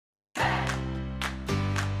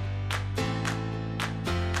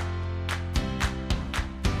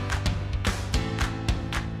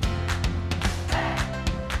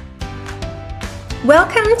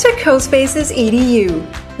Welcome to CoSpaces Edu.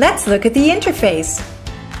 Let's look at the interface.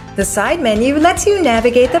 The side menu lets you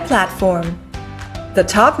navigate the platform. The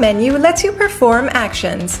top menu lets you perform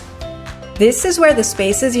actions. This is where the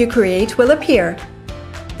spaces you create will appear.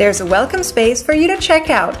 There's a welcome space for you to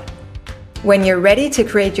check out. When you're ready to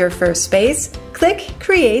create your first space, click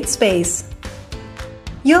Create Space.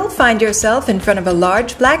 You'll find yourself in front of a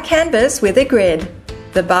large black canvas with a grid.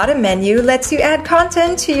 The bottom menu lets you add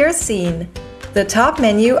content to your scene. The top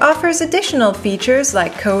menu offers additional features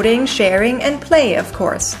like coding, sharing, and play, of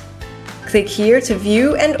course. Click here to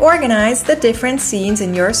view and organize the different scenes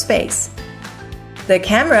in your space. The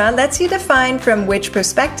camera lets you define from which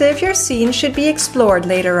perspective your scene should be explored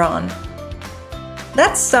later on.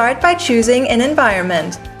 Let's start by choosing an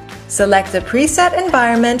environment. Select a preset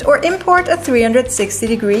environment or import a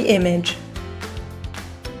 360-degree image.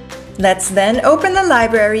 Let's then open the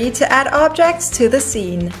library to add objects to the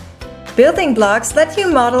scene. Building blocks let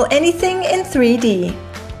you model anything in 3D.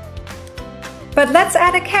 But let's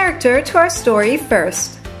add a character to our story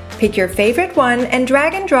first. Pick your favorite one and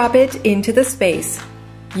drag and drop it into the space.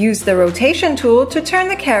 Use the rotation tool to turn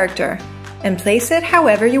the character and place it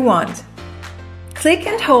however you want. Click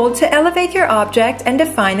and hold to elevate your object and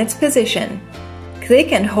define its position.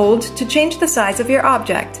 Click and hold to change the size of your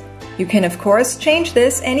object. You can of course change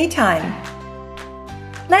this anytime.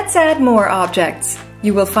 Let's add more objects.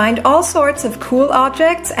 You will find all sorts of cool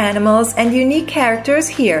objects, animals, and unique characters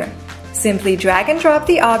here. Simply drag and drop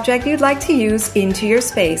the object you'd like to use into your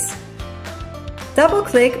space.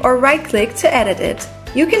 Double-click or right-click to edit it.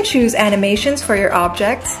 You can choose animations for your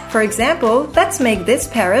objects. For example, let's make this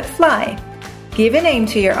parrot fly. Give a name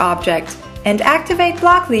to your object and activate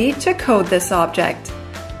Blockly to code this object.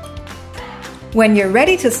 When you're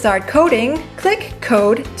ready to start coding, click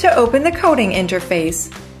Code to open the coding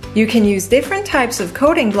interface. You can use different types of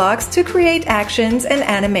coding blocks to create actions and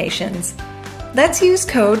animations. Let's use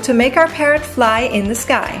code to make our parrot fly in the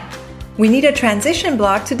sky. We need a transition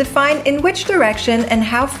block to define in which direction and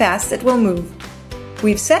how fast it will move.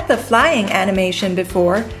 We've set the flying animation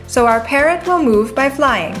before, so our parrot will move by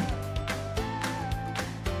flying.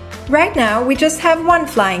 Right now, we just have one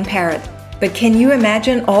flying parrot, but can you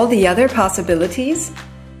imagine all the other possibilities?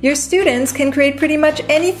 Your students can create pretty much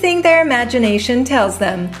anything their imagination tells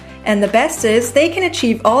them, and the best is they can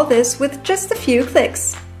achieve all this with just a few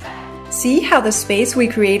clicks. See how the space we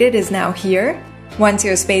created is now here? Once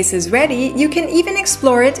your space is ready, you can even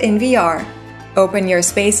explore it in VR. Open your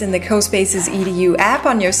space in the CoSpaces Edu app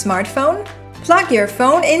on your smartphone, plug your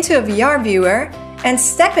phone into a VR viewer, and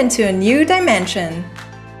step into a new dimension.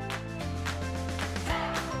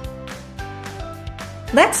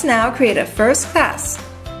 Let's now create a first class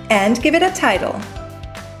and give it a title.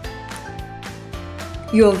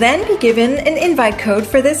 You'll then be given an invite code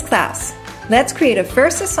for this class. Let's create a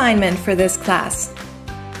first assignment for this class.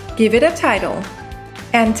 Give it a title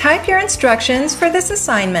and type your instructions for this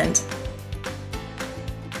assignment.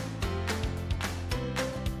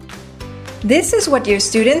 This is what your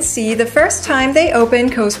students see the first time they open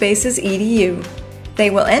CoSpaces Edu. They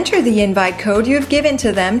will enter the invite code you've given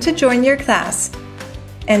to them to join your class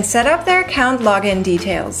and set up their account login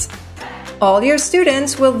details. All your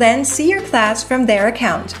students will then see your class from their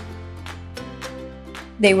account.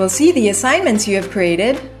 They will see the assignments you have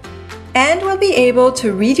created and will be able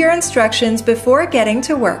to read your instructions before getting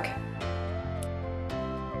to work.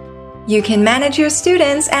 You can manage your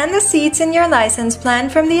students and the seats in your license plan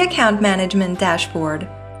from the account management dashboard.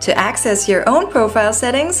 To access your own profile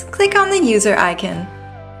settings, click on the user icon.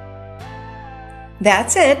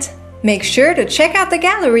 That's it! Make sure to check out the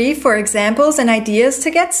gallery for examples and ideas to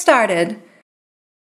get started.